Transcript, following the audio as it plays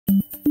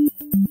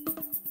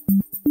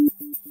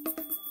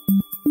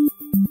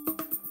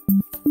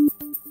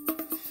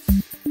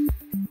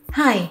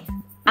Hi,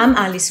 I'm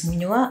Alice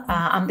Munyua.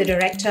 I'm the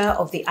director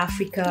of the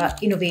Africa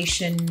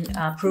Innovation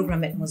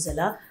Program at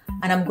Mozilla,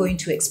 and I'm going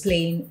to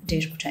explain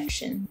data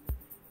protection.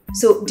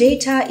 So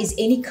data is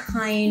any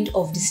kind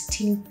of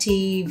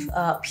distinctive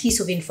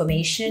piece of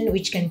information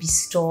which can be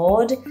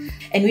stored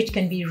and which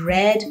can be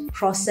read,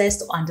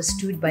 processed, or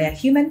understood by a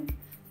human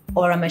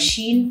or a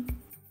machine.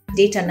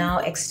 Data now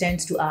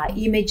extends to our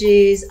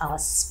images, our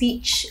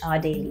speech, our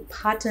daily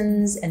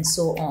patterns, and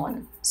so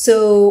on.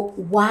 So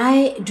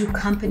why do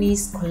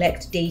companies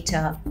collect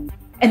data?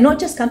 And not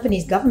just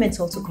companies, governments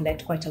also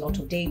collect quite a lot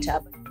of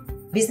data.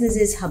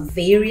 Businesses have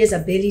various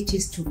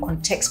abilities to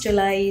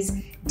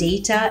contextualize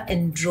data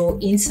and draw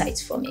insights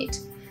from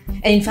it.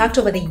 And in fact,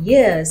 over the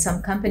years,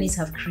 some companies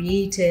have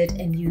created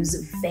and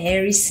use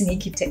very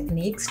sneaky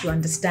techniques to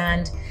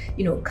understand,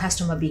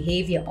 customer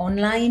behavior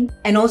online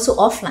and also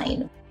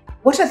offline.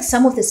 What are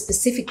some of the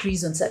specific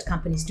reasons that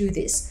companies do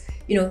this?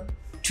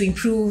 To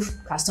improve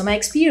customer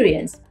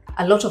experience.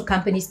 A lot of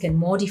companies can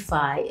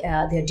modify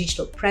their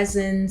digital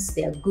presence,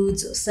 their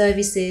goods or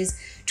services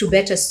to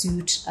better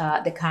suit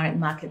the current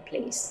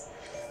marketplace.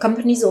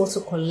 Companies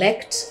also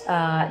collect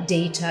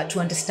data to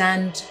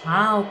understand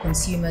how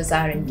consumers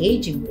are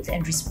engaging with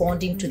and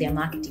responding to their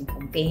marketing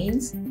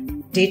campaigns.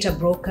 Data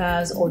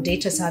brokers or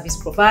data service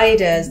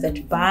providers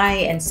that buy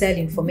and sell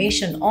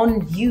information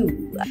on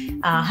you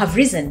have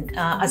risen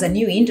as a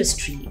new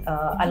industry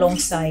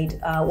alongside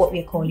what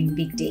we're calling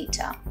big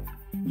data.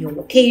 Your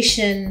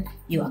location,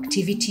 your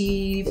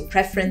activity, your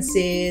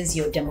preferences,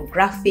 your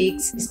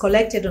demographics is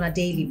collected on a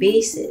daily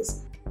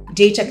basis.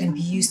 Data can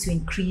be used to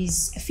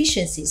increase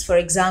efficiencies. For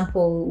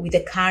example, with the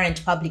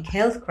current public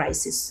health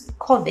crisis,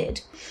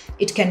 COVID,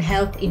 it can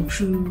help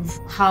improve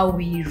how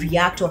we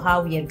react or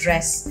how we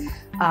address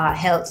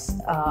health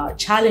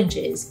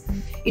challenges.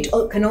 It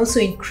can also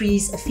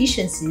increase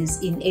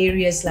efficiencies in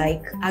areas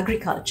like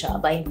agriculture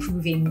by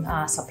improving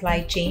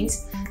supply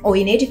chains, or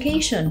in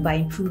education by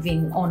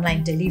improving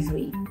online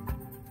delivery.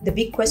 The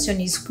big question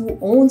is, who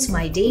owns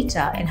my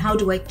data and how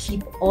do I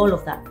keep all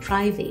of that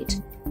private?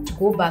 To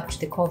go back to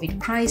the COVID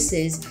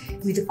crisis,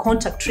 with the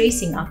contact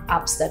tracing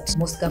apps that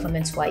most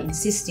governments were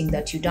insisting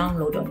that you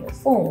download on your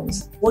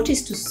phones, what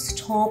is to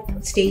stop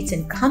states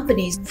and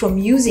companies from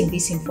using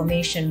this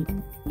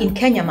information? In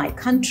Kenya, my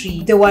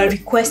country, they were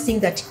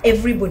requesting that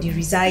everybody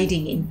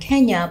residing in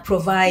Kenya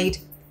provide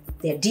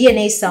their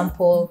DNA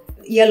sample,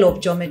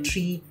 earlobe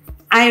geometry,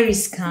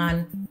 iris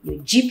scan, your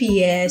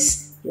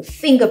GPS, your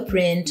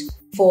fingerprint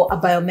for a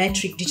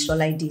biometric digital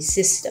ID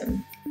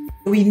system.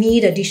 We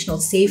need additional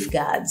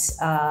safeguards,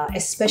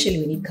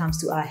 especially when it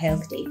comes to our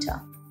health data.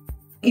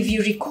 If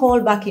you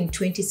recall, back in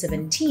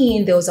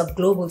 2017, there was a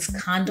global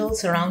scandal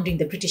surrounding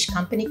the British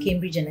company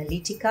Cambridge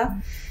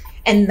Analytica,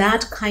 and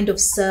that kind of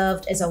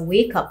served as a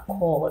wake-up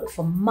call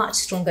for much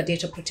stronger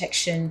data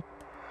protection.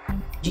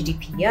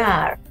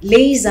 GDPR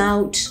lays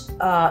out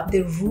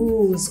the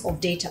rules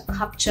of data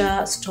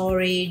capture,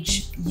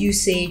 storage,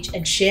 usage,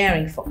 and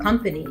sharing for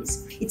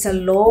companies. It's a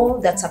law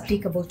that's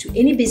applicable to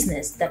any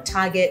business that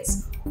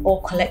targets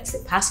or collects the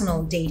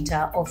personal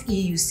data of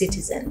EU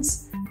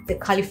citizens. The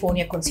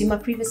California Consumer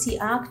Privacy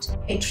Act,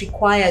 it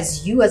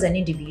requires you as an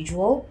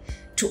individual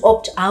to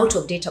opt out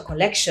of data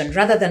collection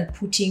rather than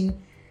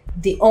putting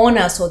the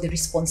onus or the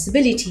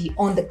responsibility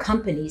on the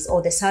companies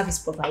or the service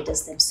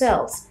providers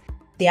themselves.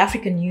 The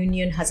African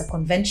Union has a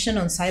convention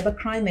on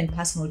cybercrime and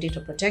personal data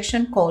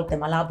protection called the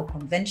Malabo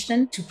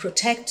Convention to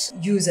protect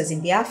users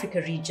in the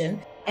Africa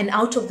region. And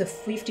out of the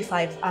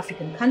 55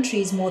 African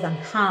countries, more than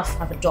half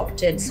have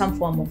adopted some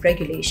form of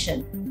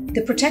regulation.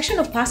 The protection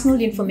of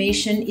personal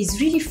information is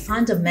really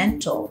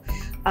fundamental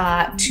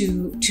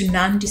to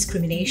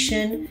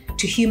non-discrimination,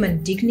 to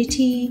human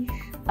dignity,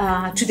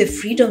 to the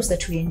freedoms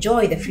that we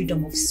enjoy, the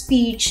freedom of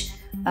speech,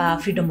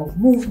 freedom of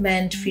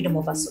movement, freedom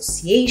of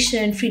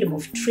association, freedom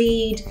of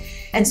trade.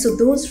 And so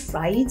those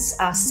rights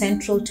are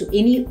central to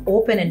any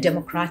open and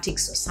democratic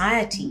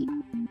society.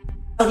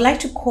 I would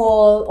like to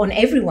call on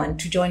everyone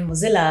to join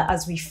Mozilla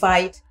as we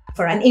fight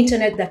for an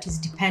internet that is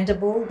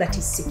dependable, that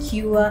is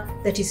secure,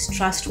 that is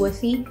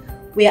trustworthy,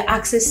 where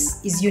access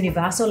is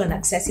universal and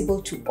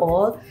accessible to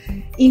all,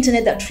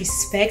 internet that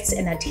respects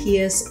and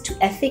adheres to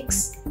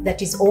ethics,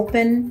 that is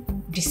open,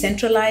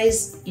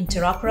 decentralized,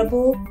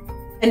 interoperable,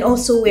 and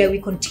also where we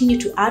continue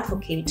to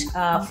advocate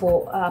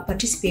for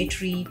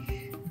participatory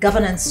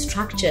governance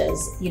structures,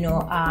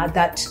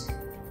 that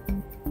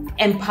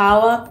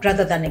empower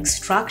rather than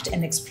extract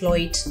and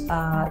exploit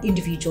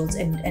individuals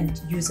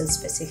and users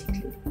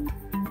specifically.